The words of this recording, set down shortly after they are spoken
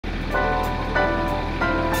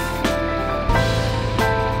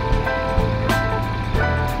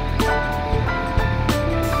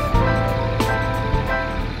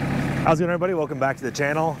How's it going, everybody? Welcome back to the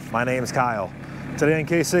channel. My name is Kyle. Today on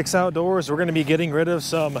K6 Outdoors, we're going to be getting rid of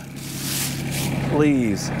some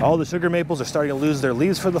leaves. All the sugar maples are starting to lose their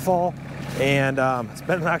leaves for the fall, and it's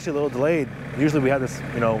been actually a little delayed. Usually we had this,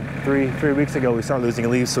 three weeks ago we started losing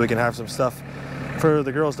leaves so we can have some stuff for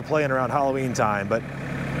the girls to play in around Halloween time. But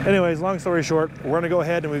anyways, long story short, we're going to go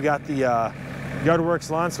ahead and we've got the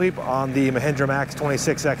Yardworks lawn sweep on the Mahindra Max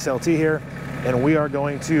 26 XLT here, and we are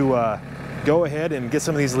going to go ahead and get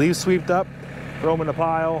some of these leaves sweeped up, throw them in a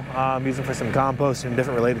pile, use them for some compost and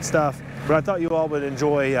different related stuff. But I thought you all would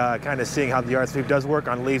enjoy kind of seeing how the yard sweep does work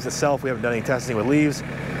on leaves itself. We haven't done any testing with leaves.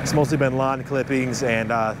 It's mostly been lawn clippings and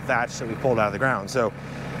thatch that we pulled out of the ground. So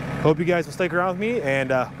hope you guys will stick around with me and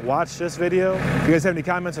watch this video. If you guys have any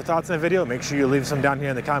comments or thoughts on the video, make sure you leave some down here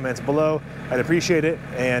in the comments below. I'd appreciate it.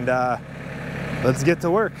 And let's get to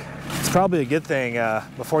work. It's probably a good thing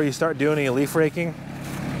before you start doing any leaf raking,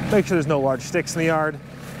 make sure there's no large sticks in the yard.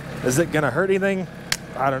 Is it gonna hurt anything?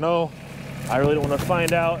 I don't know. I really don't want to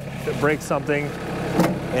find out if it breaks something,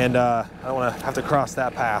 and I don't want to have to cross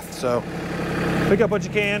that path. So pick up what you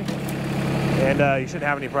can, and you shouldn't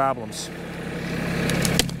have any problems.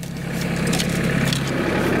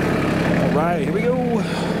 All right, here we go.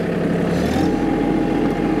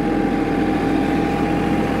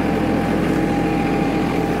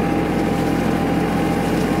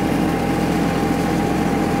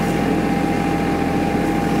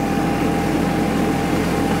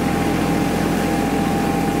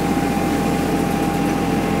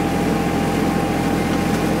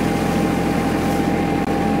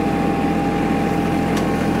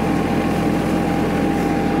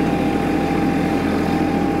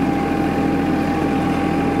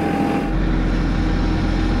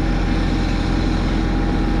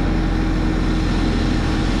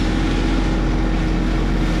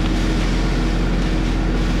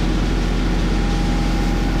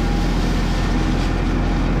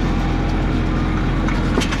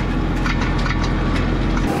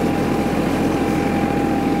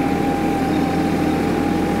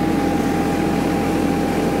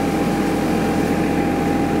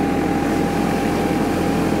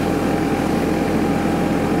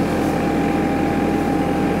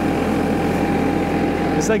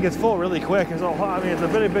 This thing gets full really quick. It's a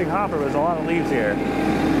really big hopper, but there's a lot of leaves here.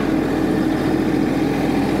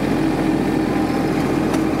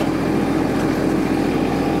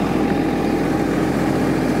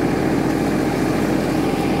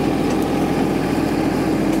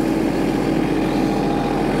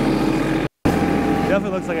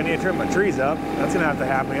 Definitely looks like I need to trim my trees up. That's gonna have to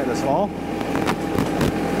happen yet this fall.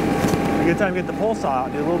 A good time to get the pole saw out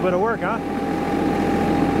and do a little bit of work, huh?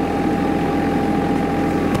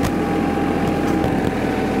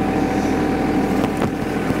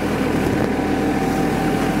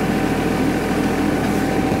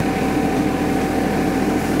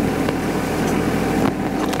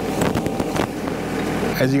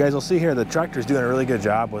 As you guys will see here, the tractor's doing a really good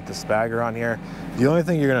job with the spagger on here. The only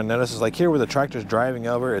thing you're gonna notice is like here where the tractor's driving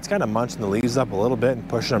over, it's kind of munching the leaves up a little bit and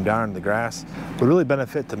pushing them down into the grass. Would really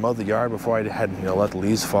benefit to mow the yard before I had let the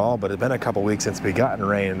leaves fall, but it's been a couple weeks since we gotten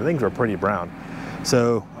rain and things were pretty brown.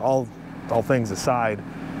 So all things aside,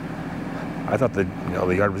 I thought the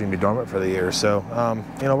yard was gonna be dormant for the year. So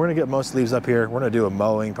we're gonna get most leaves up here. We're gonna do a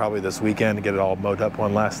mowing probably this weekend to get it all mowed up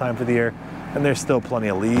one last time for the year. And there's still plenty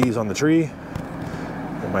of leaves on the tree.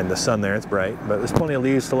 Don't mind the sun there, it's bright, but there's plenty of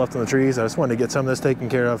leaves still left on the trees. I just wanted to get some of this taken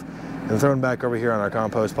care of and thrown back over here on our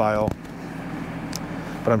compost pile.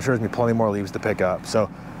 But I'm sure there's gonna be plenty more leaves to pick up. So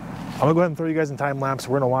I'm gonna go ahead and throw you guys in time lapse.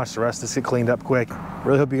 We're gonna watch the rest of this get cleaned up quick.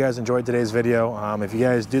 Really hope you guys enjoyed today's video. If you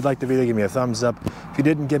guys did like the video, give me a thumbs up. If you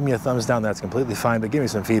didn't give me a thumbs down, that's completely fine, but give me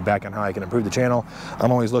some feedback on how I can improve the channel.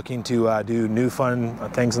 I'm always looking to do new fun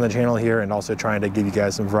things on the channel here, and also trying to give you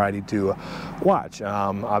guys some variety to watch.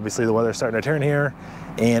 Obviously the weather's starting to turn here,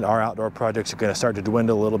 and our outdoor projects are gonna start to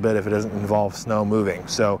dwindle a little bit if it doesn't involve snow moving.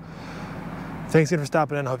 So thanks again for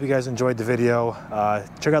stopping in. I hope you guys enjoyed the video.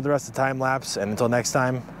 Check out the rest of the time lapse, and until next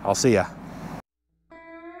time, I'll see ya.